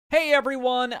Hey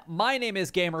everyone, my name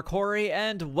is Gamer Corey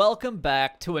and welcome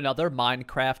back to another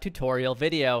Minecraft tutorial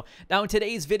video. Now in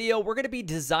today's video, we're going to be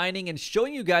designing and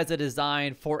showing you guys a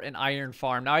design for an iron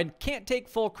farm. Now I can't take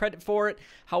full credit for it,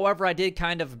 however I did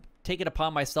kind of take it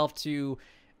upon myself to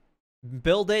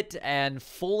build it and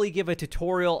fully give a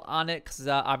tutorial on it because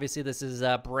obviously this is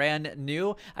brand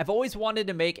new. I've always wanted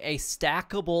to make a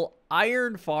stackable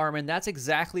iron farm, and that's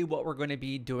exactly what we're going to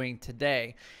be doing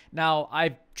today. Now,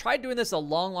 I've tried doing this a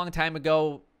long time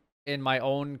ago in my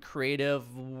own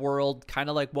creative world, kind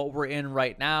of like what we're in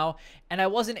right now, and I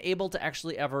wasn't able to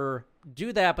actually ever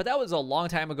do that, but that was a long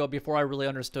time ago before I really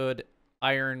understood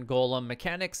iron golem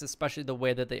mechanics, especially the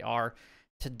way that they are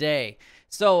today.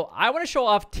 So I want to show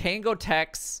off Tango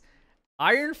Tech's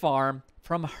iron farm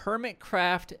from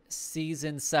Hermitcraft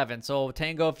season 7. So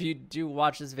Tango, if you do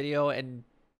watch this video, and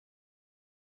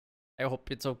I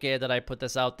hope it's okay that I put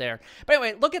this out there. But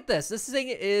anyway, look at this. This thing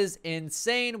is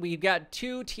insane. We've got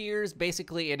 2 tiers.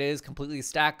 Basically, it is completely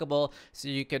stackable. So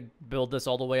you could build this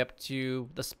all the way up to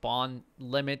the spawn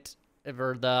limit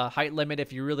or the height limit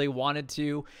if you really wanted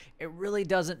to. It really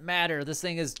doesn't matter. This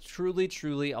thing is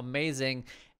truly amazing,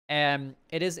 and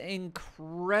it is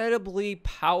incredibly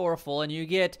powerful, and you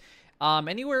get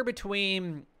anywhere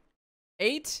between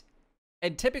 8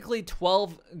 and typically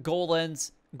 12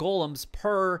 golems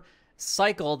per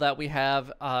cycle that we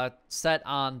have set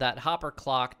on that hopper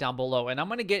clock down below. And I'm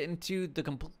going to get into the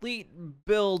complete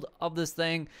build of this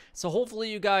thing, so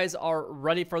hopefully you guys are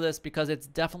ready for this, because it's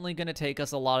definitely going to take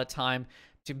us a lot of time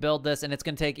to build this, and it's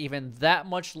going to take even that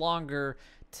much longer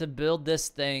to build this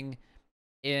thing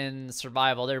in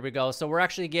survival. There we go. So we're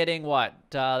actually getting what,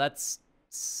 that's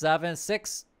 7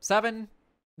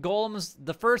 golems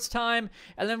the first time,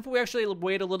 and then if we actually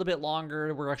wait a little bit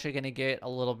longer, we're actually going to get a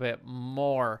little bit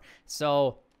more.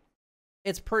 So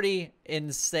it's pretty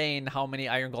insane how many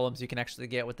iron golems you can actually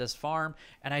get with this farm,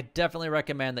 and I definitely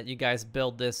recommend that you guys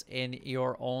build this in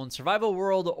your own survival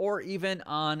world or even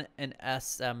on an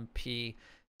SMP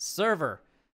server.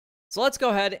 So let's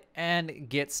go ahead and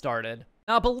get started.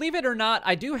 Now, believe it or not,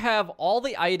 I do have all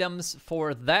the items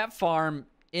for that farm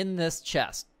in this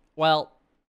chest. Well,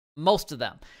 most of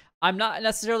them. I'm not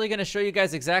necessarily going to show you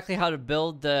guys exactly how to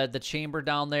build the chamber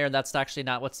down there. That's actually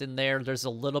not what's in there. There's a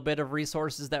little bit of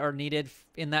resources that are needed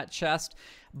in that chest,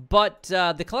 but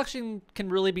the collection can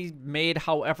really be made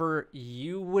however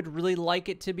you would really like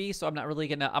it to be. So I'm not really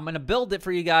gonna, I'm gonna build it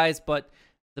for you guys, but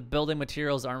the building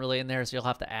materials aren't really in there, so you'll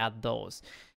have to add those.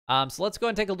 So let's go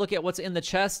and take a look at what's in the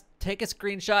chest. Take a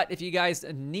screenshot if you guys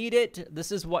need it.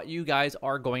 This is what you guys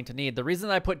are going to need. The reason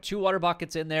I put 2 water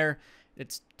buckets in there,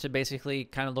 it's to basically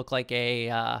kind of look like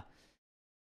a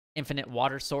infinite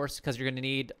water source, because you're going to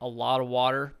need a lot of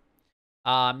water.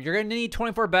 You're going to need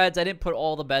 24 beds. I didn't put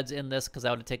all the beds in this because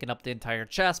that would have taken up the entire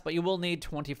chest, but you will need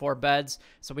 24 beds.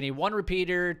 So we need 1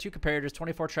 repeater, 2 comparators,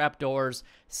 24 trapdoors,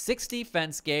 60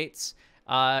 fence gates,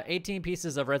 18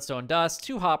 pieces of redstone dust,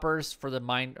 2 hoppers for the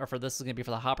mine, or for this is going to be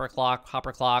for the hopper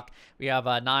clock. We have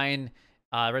 9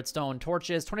 redstone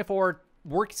torches, 24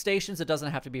 workstations. It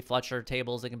doesn't have to be Fletcher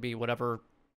tables. It can be whatever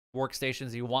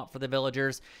workstations you want for the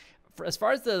villagers. As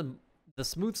far as the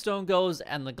smooth stone goes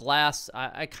and the glass,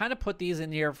 I kind of put these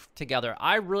in here together.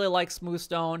 I really like smooth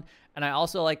stone, and I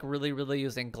also like really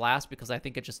using glass because I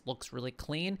think it just looks really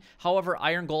clean. However,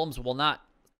 iron golems will not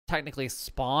technically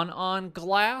spawn on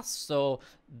glass, so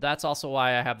that's also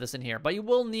why I have this in here. But you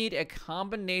will need a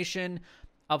combination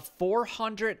of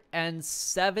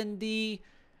 470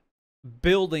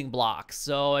 building blocks.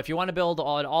 So if you want to build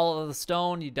on all of the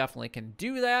stone, you definitely can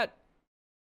do that.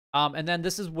 And then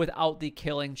this is without the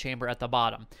killing chamber at the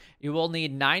bottom. You will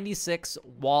need 96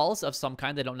 walls of some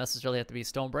kind. They don't necessarily have to be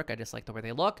stone brick. I just like the way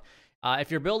they look.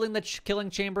 If you're building the killing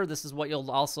chamber, this is what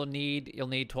you'll also need. You'll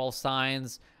need 12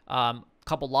 signs,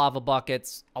 couple lava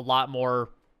buckets, a lot more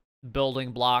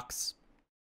building blocks.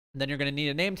 And then you're going to need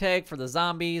a name tag for the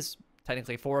zombies,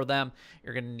 technically 4 of them.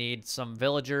 You're going to need some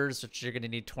villagers, which you're going to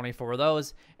need 24 of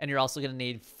those. And you're also going to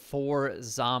need 4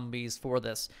 zombies for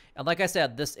this. And like I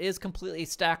said, this is completely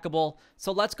stackable.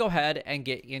 So let's go ahead and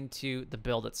get into the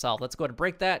build itself. Let's go ahead and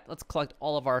break that. Let's collect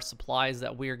all of our supplies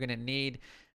that we are going to need.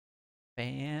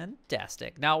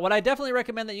 Fantastic. Now, what I definitely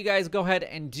recommend that you guys go ahead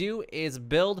and do is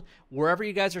build wherever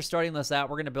you guys are starting this at.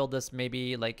 We're going to build this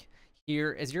maybe like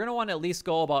here, is you're going to want to at least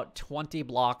go about 20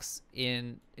 blocks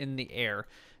in the air.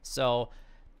 So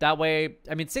that way,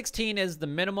 I mean, 16 is the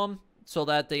minimum so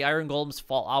that the iron golems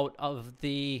fall out of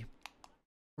the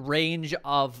range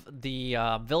of the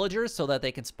villagers so that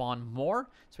they can spawn more.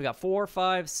 So we got 4,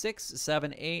 5, 6,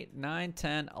 7, 8, 9,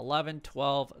 10, 11,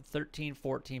 12, 13,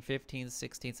 14, 15,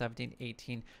 16, 17,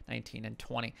 18, 19, and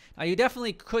 20. Now you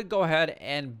definitely could go ahead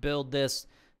and build this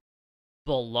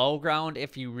below ground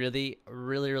if you really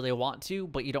want to,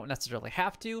 but you don't necessarily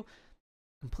have to.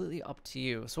 Completely up to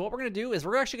you. So what we're going to do is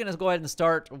we're actually going to go ahead and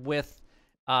start with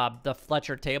the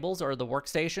Fletcher tables or the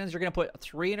workstations. You're going to put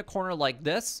 3 in a corner like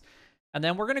this. And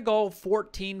then we're going to go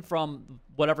 14 from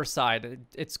whatever side.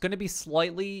 It's going to be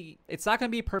slightly, it's not going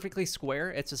to be perfectly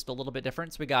square. It's just a little bit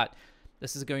different. So we got,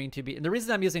 this is going to be, and the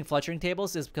reason I'm using fletchering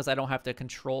tables is because I don't have to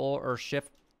control or shift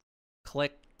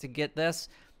click to get this,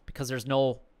 because there's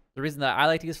no, the reason that I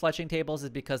like to use fletching tables is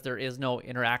because there is no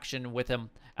interaction with them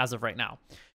as of right now.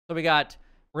 So we got,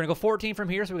 we're going to go 14 from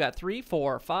here. So we got 3,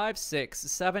 4, 5, 6,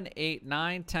 7, 8,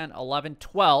 9, 10, 11,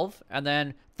 12. And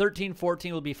then 13,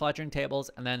 14 will be fletchering tables.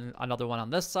 And then another one on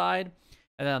this side.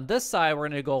 And then on this side, we're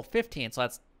going to go 15. So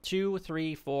that's 2,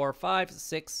 3, 4, 5,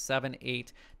 6, 7,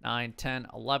 8, 9, 10,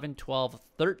 11, 12,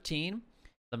 13.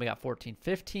 Then we got 14,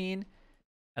 15.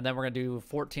 And then we're going to do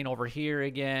 14 over here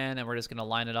again. And we're just going to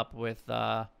line it up with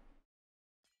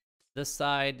this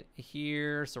side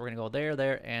here. So we're going to go there,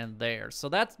 there, and there. So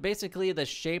that's basically the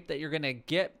shape that you're going to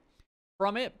get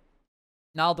from it.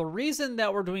 Now, the reason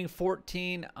that we're doing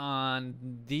 14 on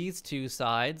these two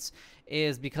sides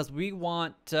is because we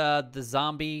want the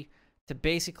zombie to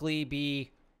basically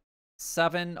be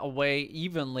 7 away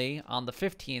evenly on the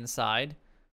 15 side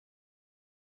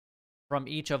from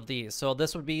each of these. So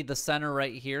this would be the center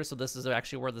right here. So this is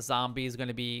actually where the zombie is going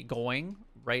to be going,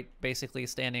 right? Basically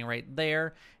standing right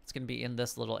there. It's going to be in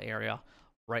this little area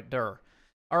right there.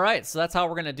 All right, so that's how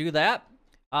we're going to do that.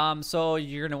 So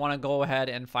you're going to want to go ahead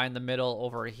and find the middle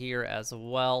over here as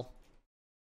well.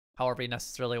 However you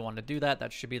necessarily want to do that.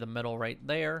 That should be the middle right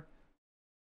there.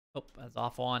 Oh, that's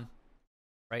off on.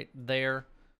 Right there.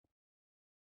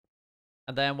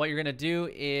 And then what you're going to do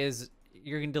is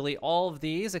you're going to delete all of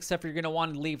these, except for you're going to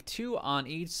want to leave 2 on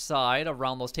each side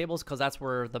around those tables, because that's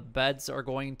where the beds are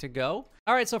going to go.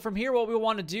 All right, so from here, what we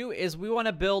want to do is we want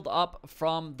to build up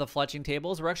from the fletching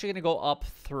tables. We're actually going to go up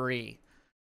 3.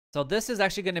 So this is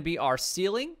actually going to be our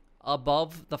ceiling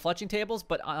above the fletching tables,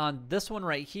 but on this one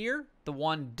right here, the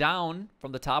one down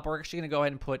from the top, we're actually going to go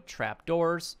ahead and put trap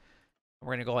doors. We're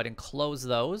going to go ahead and close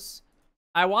those.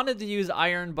 I wanted to use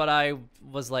iron, but I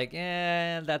was like,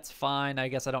 that's fine. I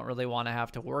guess I don't really want to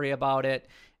have to worry about it.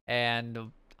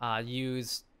 And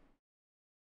use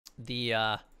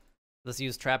the, let's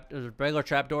use regular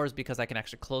trapdoors because I can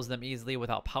actually close them easily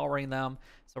without powering them.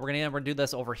 So we're going to do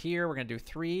this over here. We're going to do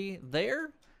 3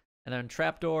 there. And then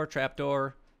trapdoor,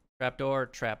 trapdoor, trapdoor,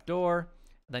 trapdoor.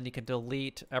 And then you can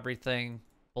delete everything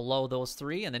below those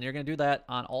 3. And then you're going to do that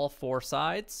on all 4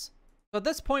 sides. So at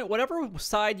this point, whatever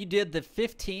side you did the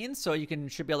 15, so you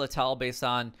should be able to tell based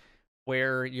on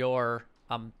where your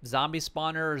zombie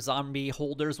spawner or zombie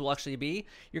holders will actually be,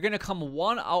 you're going to come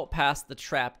 1 out past the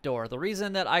trapdoor. The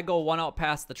reason that I go 1 out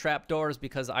past the trapdoor is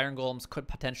because iron golems could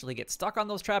potentially get stuck on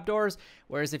those trapdoors,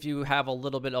 whereas if you have a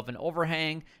little bit of an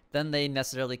overhang, then they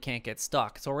necessarily can't get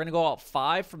stuck. So we're going to go out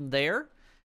 5 from there,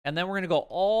 and then we're going to go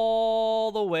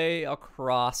all the way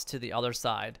across to the other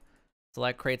side. So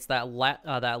that creates that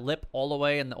lip all the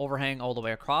way and the overhang all the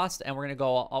way across. And we're going to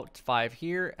go out 5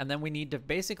 here. And then we need to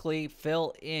basically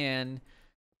fill in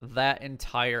that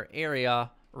entire area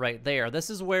right there. This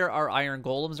is where our iron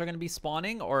golems are going to be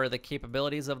spawning, or the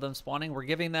capabilities of them spawning. We're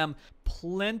giving them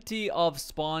plenty of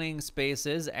spawning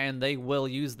spaces, and they will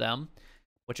use them,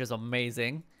 which is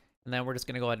amazing. And then we're just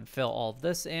going to go ahead and fill all of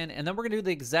this in. And then we're going to do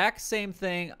the exact same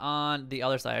thing on the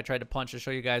other side. I tried to punch to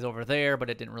show you guys over there, but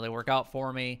it didn't really work out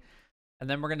for me. And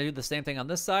then we're going to do the same thing on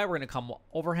this side. We're going to come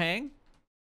overhang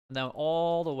and then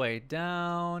all the way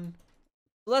down.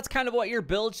 So that's kind of what your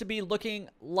build should be looking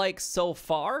like so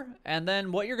far. And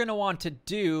then what you're going to want to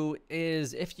do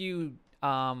is, if you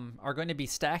are going to be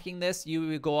stacking this, you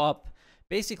would go up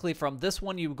basically from this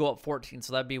one, you would go up 14.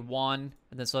 So that'd be 1,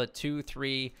 and then so 2,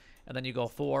 3, and then you go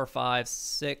 4, 5,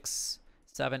 6,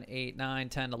 7, 8, 9,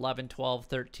 10, 11, 12,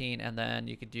 13, and then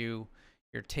you could do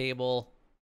your table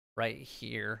right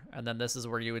here. And then this is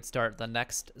where you would start the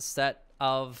next set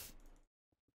of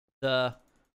the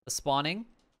spawning.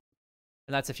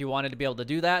 And that's if you wanted to be able to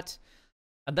do that.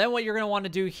 And then what you're going to want to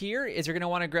do here is you're going to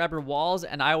want to grab your walls.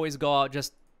 And I always go out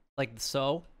just like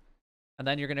so. And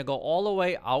then you're going to go all the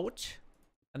way out.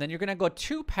 And then you're going to go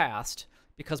 2 past,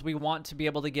 because we want to be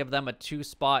able to give them a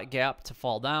 2-spot gap to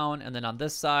fall down. And then on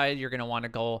this side, you're going to want to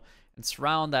go and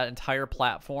surround that entire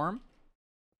platform.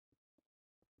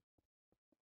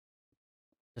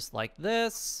 Just like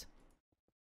this.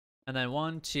 And then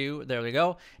 1, 2, there we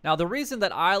go. Now, the reason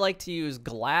that I like to use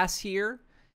glass here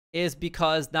is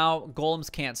because now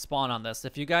golems can't spawn on this.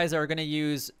 If you guys are going to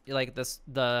use like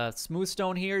the smooth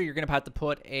stone here, you're going to have to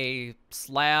put a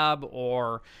slab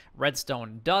or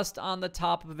redstone dust on the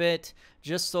top of it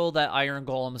just so that iron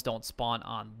golems don't spawn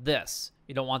on this.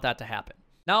 You don't want that to happen.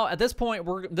 Now, at this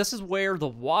point, this is where the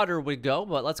water would go,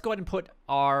 but let's go ahead and put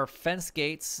our fence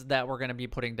gates that we're going to be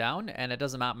putting down, and it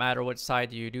does not matter which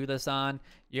side you do this on.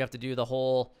 You have to do the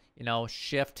whole, you know,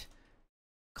 shift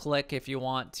click if you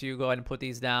want to go ahead and put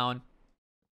these down.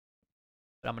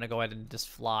 But I'm going to go ahead and just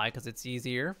fly because it's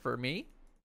easier for me,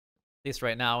 at least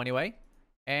right now anyway.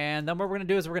 And then what we're going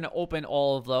to do is we're going to open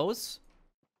all of those.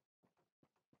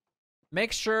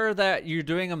 Make sure that you're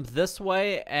doing them this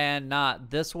way and not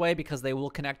this way because they will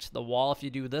connect to the wall if you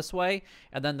do this way.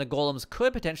 And then the golems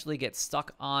could potentially get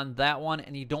stuck on that one,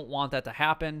 and you don't want that to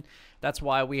happen. That's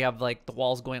why we have like the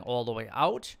walls going all the way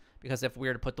out, because if we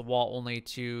were to put the wall only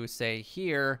to, say,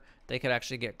 here, they could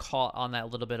actually get caught on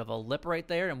that little bit of a lip right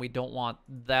there, and we don't want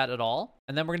that at all.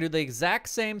 And then we're going to do the exact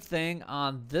same thing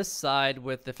on this side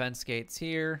with the fence gates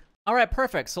here. All right,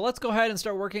 perfect. So let's go ahead and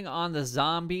start working on the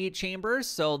zombie chambers.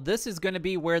 So this is going to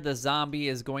be where the zombie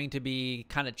is going to be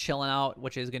kind of chilling out,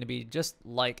 which is going to be just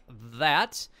like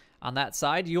that on that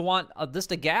side. You want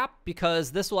just a gap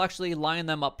because this will actually line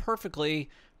them up perfectly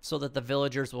so that the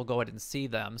villagers will go ahead and see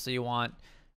them. So you want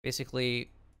basically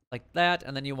like that,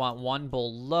 and then you want one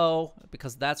below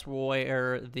because that's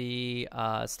where the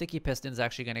sticky piston is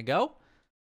actually going to go.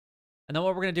 And then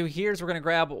what we're going to do here is we're going to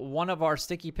grab one of our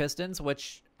sticky pistons,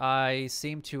 which I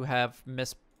seem to have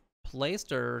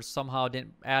misplaced or somehow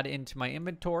didn't add into my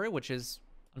inventory, which is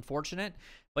unfortunate.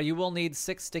 But you will need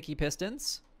 6 sticky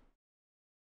pistons.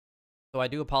 So I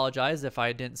do apologize if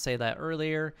I didn't say that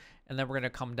earlier. And then we're going to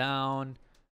come down,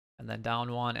 and then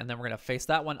down one, and then we're going to face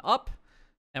that one up.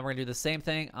 And we're going to do the same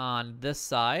thing on this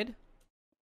side.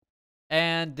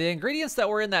 And the ingredients that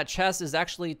were in that chest is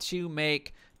actually to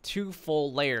make 2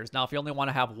 full layers. Now, if you only want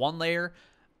to have 1 layer,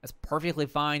 that's perfectly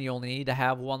fine. You only need to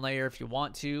have 1 layer if you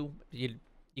want to. You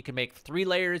can make 3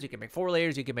 layers. You can make 4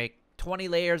 layers. You can make 20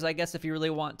 layers, I guess, if you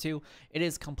really want to. It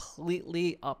is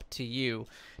completely up to you.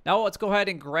 Now, let's go ahead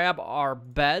and grab our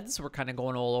beds. We're kind of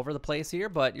going all over the place here,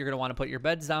 but you're going to want to put your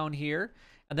beds down here.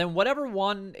 And then whatever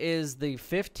one is the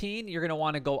 15, you're going to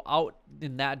want to go out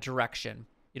in that direction.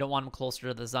 You don't want them closer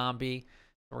to the zombie.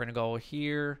 We're going to go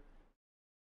here,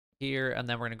 here, and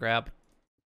then we're going to grab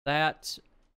that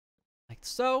like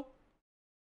so.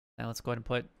 Now let's go ahead and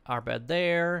put our bed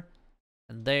there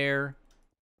and there,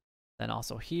 then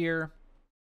also here.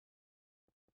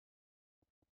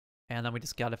 And then we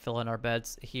just got to fill in our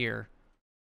beds here.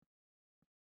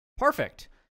 Perfect.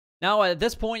 Now at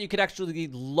this point, you could actually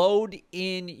load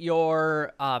in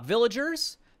your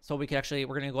villagers. So we can actually,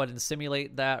 we're going to go ahead and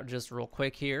simulate that just real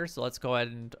quick here. So let's go ahead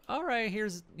and, all right,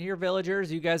 here's your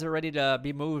villagers. You guys are ready to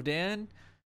be moved in.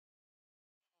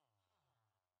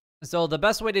 So the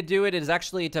best way to do it is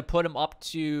actually to put them up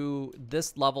to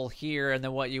this level here. And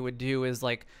then what you would do is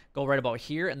like go right about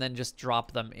here and then just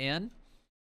drop them in.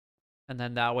 And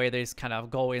then that way they just kind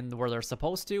of go in where they're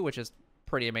supposed to, which is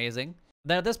pretty amazing.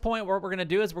 Then at this point, what we're going to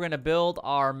do is we're going to build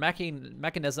our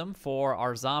mechanism for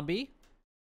our zombie.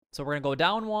 So we're going to go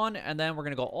down 1, and then we're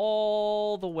going to go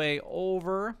all the way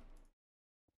over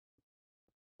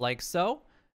like so.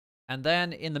 And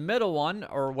then in the middle one,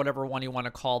 or whatever one you want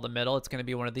to call the middle, it's going to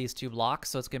be one of these 2 blocks.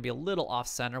 So it's going to be a little off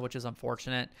center, which is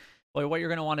unfortunate. But what you're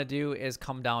going to want to do is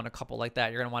come down a couple like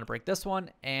that. You're going to want to break this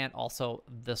one and also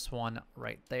this one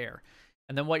right there.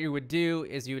 And then what you would do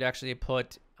is you would actually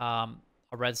put a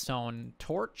redstone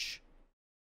torch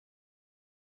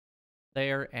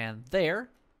there and there.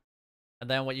 And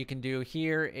then what you can do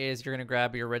here is you're going to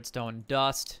grab your redstone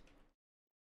dust,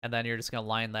 and then you're just going to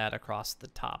line that across the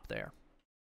top there.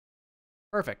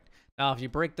 Perfect. Now, if you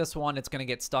break this one, it's going to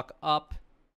get stuck up.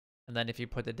 And then if you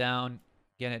put it down,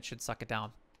 again, it should suck it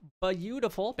down.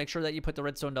 Beautiful. Make sure that you put the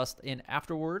redstone dust in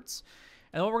afterwards.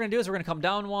 And what we're going to do is we're going to come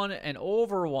down 1 and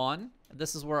over 1.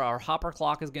 This is where our hopper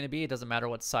clock is going to be. It doesn't matter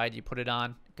what side you put it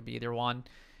on. It could be either one.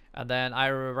 And then I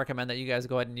recommend that you guys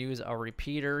go ahead and use a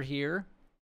repeater here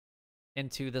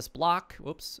into this block.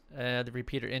 Whoops. The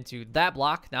repeater into that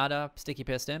block, not a sticky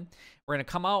piston. We're going to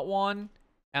come out 1.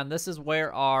 And this is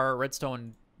where our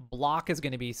redstone block is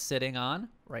going to be sitting on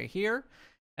right here.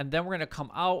 And then we're going to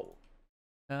come out.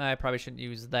 I probably shouldn't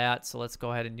use that. So let's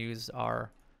go ahead and use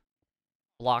our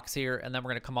blocks here. And then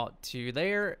we're going to come out to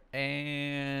there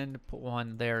and put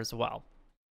one there as well.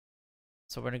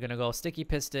 So we're going to go sticky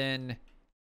piston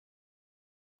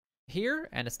here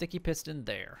and a sticky piston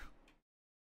there.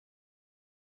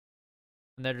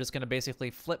 And they're just going to basically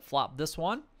flip-flop this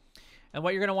one. And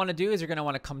what you're going to want to do is you're going to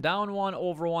want to come down one,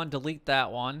 over one, delete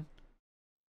that one.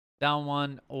 Down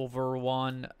one, over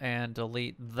one, and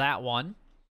delete that one.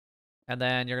 And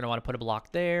then you're going to want to put a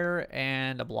block there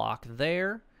and a block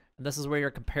there. And this is where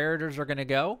your comparators are going to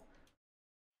go.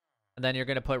 And then you're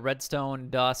going to put redstone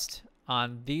dust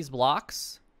on these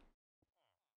blocks.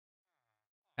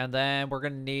 And then we're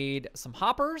going to need some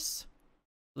hoppers.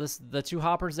 The 2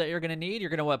 hoppers that you're going to need. You're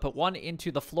going to put one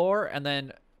into the floor and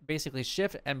then basically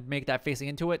shift and make that facing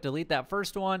into it. Delete that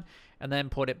first one and then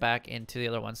put it back into the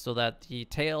other one so that the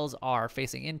tails are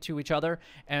facing into each other.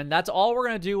 And that's all we're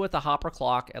going to do with the hopper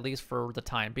clock, at least for the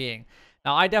time being.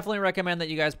 Now, I definitely recommend that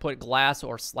you guys put glass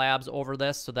or slabs over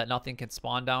this so that nothing can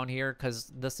spawn down here,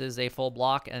 because this is a full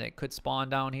block and it could spawn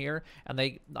down here. And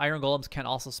iron golems can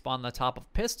also spawn on the top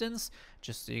of pistons,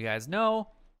 just so you guys know.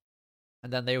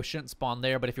 And then they shouldn't spawn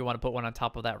there, but if you want to put one on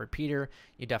top of that repeater,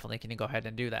 you definitely can go ahead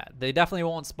and do that. They definitely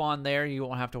won't spawn there. You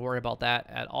won't have to worry about that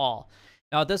at all.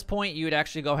 Now, at this point, you would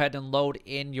actually go ahead and load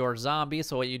in your zombie.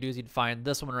 So what you do is you'd find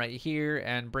this one right here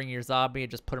and bring your zombie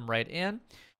and just put them right in.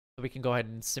 So we can go ahead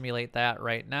and simulate that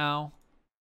right now.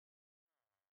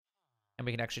 And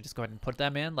we can actually just go ahead and put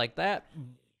them in like that.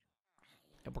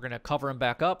 And we're going to cover them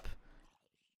back up.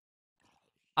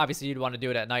 Obviously, you'd want to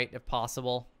do it at night if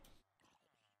possible.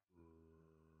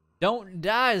 Don't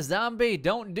die, zombie.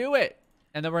 Don't do it.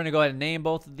 And then we're going to go ahead and name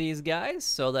both of these guys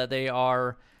so that they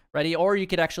are ready. Or you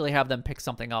could actually have them pick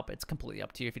something up. It's completely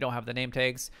up to you. If you don't have the name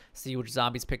tags, see which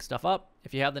zombies pick stuff up.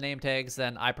 If you have the name tags,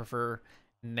 then I prefer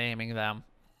naming them.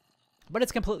 But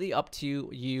it's completely up to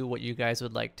you what you guys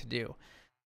would like to do.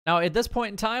 Now, at this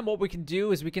point in time, what we can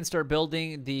do is we can start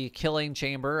building the killing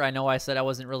chamber. I know I said I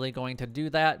wasn't really going to do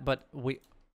that, but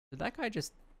did that guy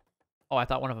just... Oh, I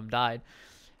thought one of them died.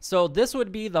 So this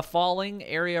would be the falling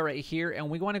area right here,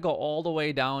 and we want to go all the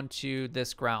way down to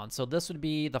this ground. So this would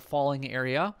be the falling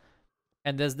area,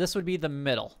 and this would be the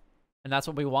middle. And that's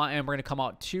what we want, and we're going to come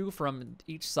out 2 from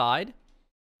each side.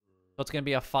 So it's going to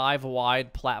be a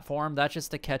 5-wide platform. That's just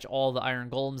to catch all the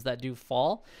iron golems that do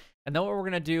fall. And then what we're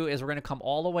going to do is we're going to come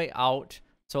all the way out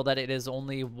so that it is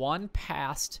only one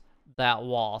past that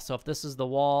wall. So if this is the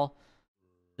wall,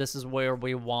 this is where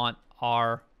we want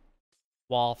our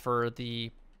wall for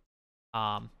the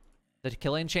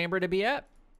killing chamber to be at.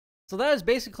 So that is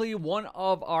basically one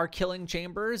of our killing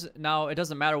chambers. Now, it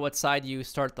doesn't matter what side you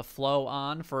start the flow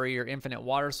on for your infinite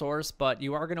water source, but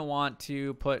you are going to want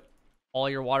to put all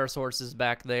your water sources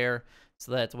back there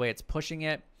so that's the way it's pushing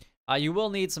it. You will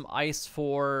need some ice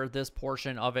for this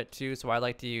portion of it too, so I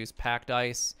like to use packed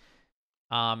ice.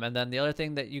 And then the other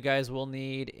thing that you guys will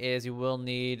need is you will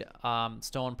need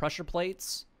stone pressure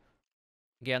plates.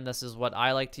 Again, this is what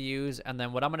I like to use. And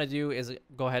then what I'm going to do is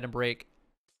go ahead and break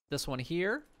this one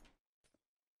here.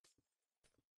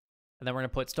 And then we're going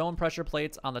to put stone pressure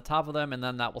plates on the top of them, and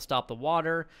then that will stop the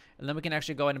water. And then we can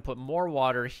actually go ahead and put more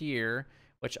water here,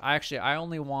 which I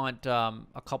only want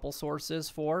a couple sources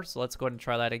for. So let's go ahead and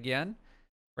try that again.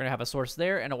 We're going to have a source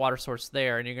there and a water source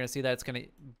there. And you're going to see that it's going to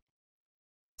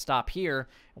stop here.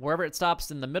 Wherever it stops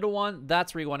in the middle one,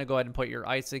 that's where you want to go ahead and put your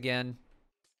ice again.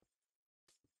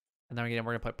 And then again,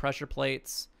 we're going to put pressure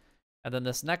plates. And then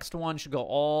this next one should go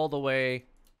all the way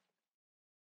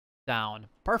down.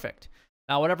 Perfect.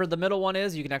 Now, whatever the middle one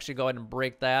is, you can actually go ahead and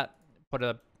break that. Put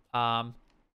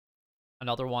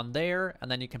another one there. And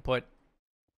then you can put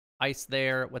ice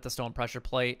there with the stone pressure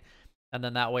plate. And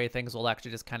then that way things will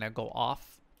actually just kind of go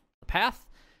off the path.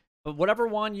 But whatever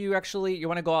one you want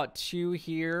to go out to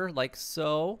here, like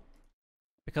so.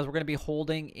 Because we're going to be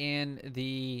holding in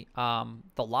the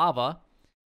lava.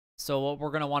 So what we're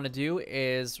going to want to do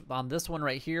is on this one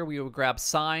right here, we will grab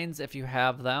signs if you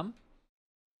have them,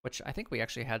 which I think we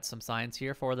actually had some signs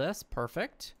here for this.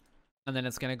 Perfect. And then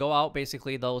it's going to go out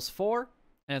basically those 4,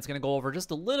 and it's going to go over just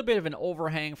a little bit of an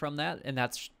overhang from that, and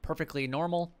that's perfectly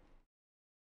normal.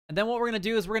 And then what we're going to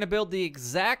do is we're going to build the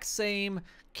exact same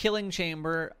killing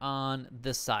chamber on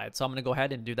this side. So I'm going to go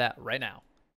ahead and do that right now.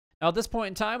 Now, at this point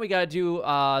in time, we got to do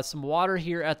some water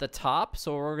here at the top.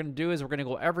 So what we're going to do is we're going to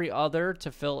go every other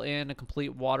to fill in a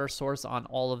complete water source on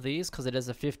all of these, because it is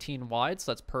a 15 wide,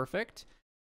 so that's perfect.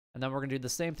 And then we're going to do the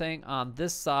same thing on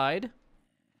this side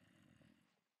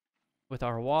with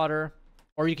our water.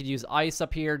 Or you could use ice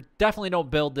up here. Definitely don't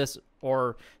build this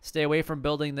or stay away from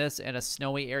building this in a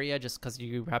snowy area, just because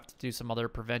you have to do some other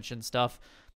prevention stuff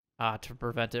to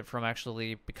prevent it from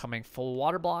actually becoming full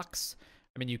water blocks.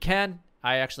 I mean, you can.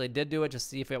 I actually did do it just to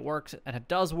see if it works, and it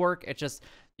does work. It's just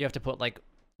you have to put like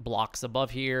blocks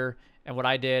above here And what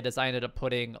I did is I ended up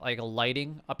putting like a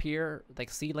lighting up here, like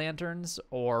sea lanterns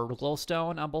or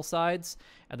glowstone on both sides.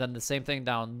 And then the same thing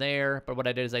down there. But what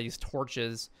I did is I used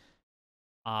torches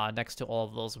next to all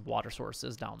of those water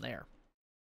sources down there.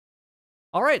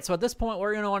 All right, so at this point, what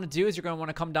you're going to want to do is you're going to want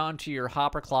to come down to your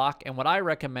hopper clock. And what I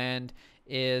recommend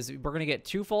is we're going to get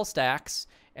 2 full stacks.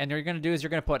 And what you're going to do is you're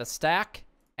going to put a stack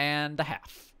and a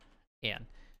half in.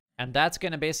 And that's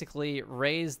going to basically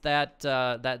raise that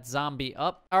that zombie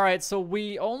up. All right, so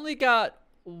we only got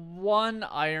 1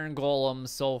 iron golem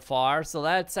so far. So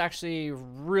that's actually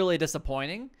really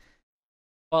disappointing.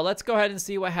 Well, let's go ahead and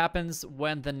see what happens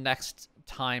when the next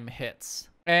time hits.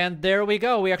 And there we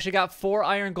go. We actually got 4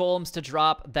 iron golems to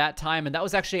drop that time. And that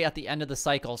was actually at the end of the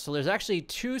cycle. So there's actually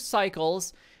 2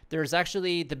 cycles. There's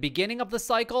actually the beginning of the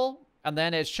cycle. And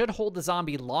then it should hold the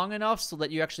zombie long enough so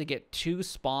that you actually get 2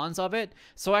 spawns of it.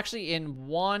 So actually in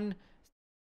 1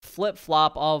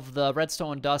 flip-flop of the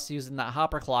redstone dust using that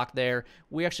hopper clock there,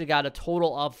 we actually got a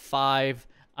total of 5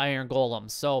 iron golems.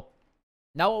 So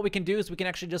now what we can do is we can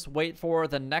actually just wait for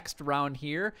the next round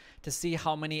here to see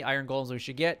how many iron golems we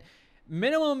should get.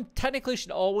 Minimum technically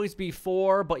should always be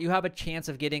 4, but you have a chance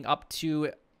of getting up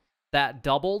to that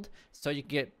doubled. So you can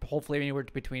get hopefully anywhere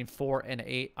between 4 and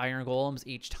 8 iron golems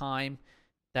each time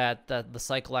that the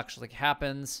cycle actually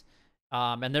happens.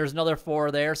 And there's another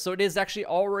 4 there. So it is actually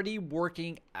already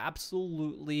working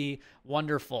absolutely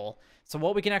wonderful. So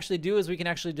what we can actually do is we can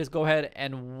actually just go ahead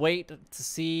and wait to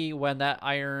see when that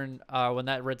when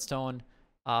that redstone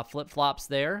flip-flops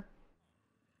there.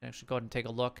 Actually go ahead and take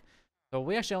a look. So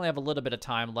we actually only have a little bit of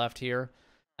time left here.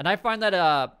 And I find that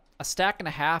a stack and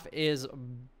a half is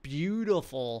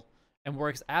beautiful and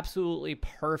works absolutely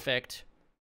perfect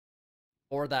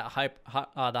for that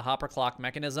the hopper clock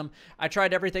mechanism. I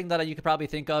tried everything that you could probably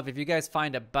think of. If you guys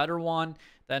find a better one,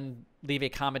 then leave a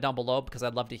comment down below because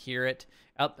I'd love to hear it.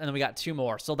 And then we got 2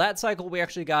 more. So that cycle, we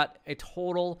actually got a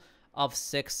total of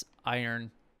 6 iron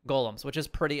golems, which is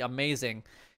pretty amazing.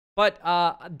 But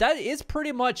that is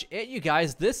pretty much it, you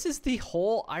guys. This is the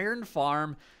whole iron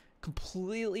farm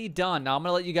completely done. Now, I'm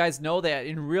going to let you guys know that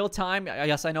in real time,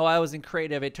 yes, I know I was in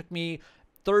creative. It took me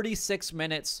 36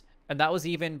 minutes, and that was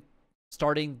even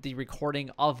starting the recording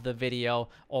of the video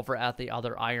over at the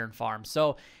other iron farm.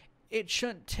 So it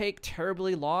shouldn't take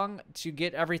terribly long to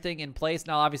get everything in place.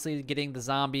 Now, obviously, getting the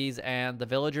zombies and the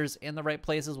villagers in the right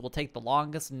places will take the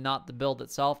longest, not the build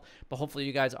itself. But hopefully,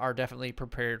 you guys are definitely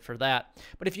prepared for that.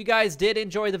 But if you guys did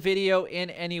enjoy the video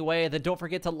in any way, then don't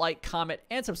forget to like, comment,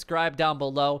 and subscribe down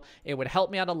below. It would help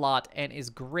me out a lot and is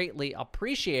greatly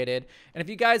appreciated. And if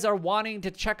you guys are wanting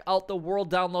to check out the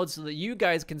world download so that you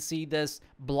guys can see this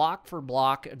block for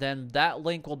block, then that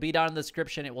link will be down in the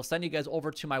description. It will send you guys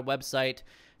over to my website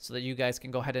so that you guys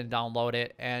can go ahead and download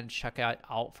it and check it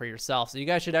out for yourself. So you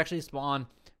guys should actually spawn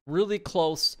really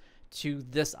close to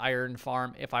this iron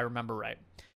farm, if I remember right.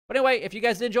 But anyway, if you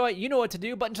guys did enjoy it, you know what to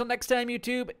do. But until next time,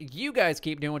 YouTube, you guys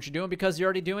keep doing what you're doing because you're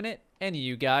already doing it. And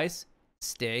you guys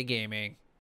stay gaming.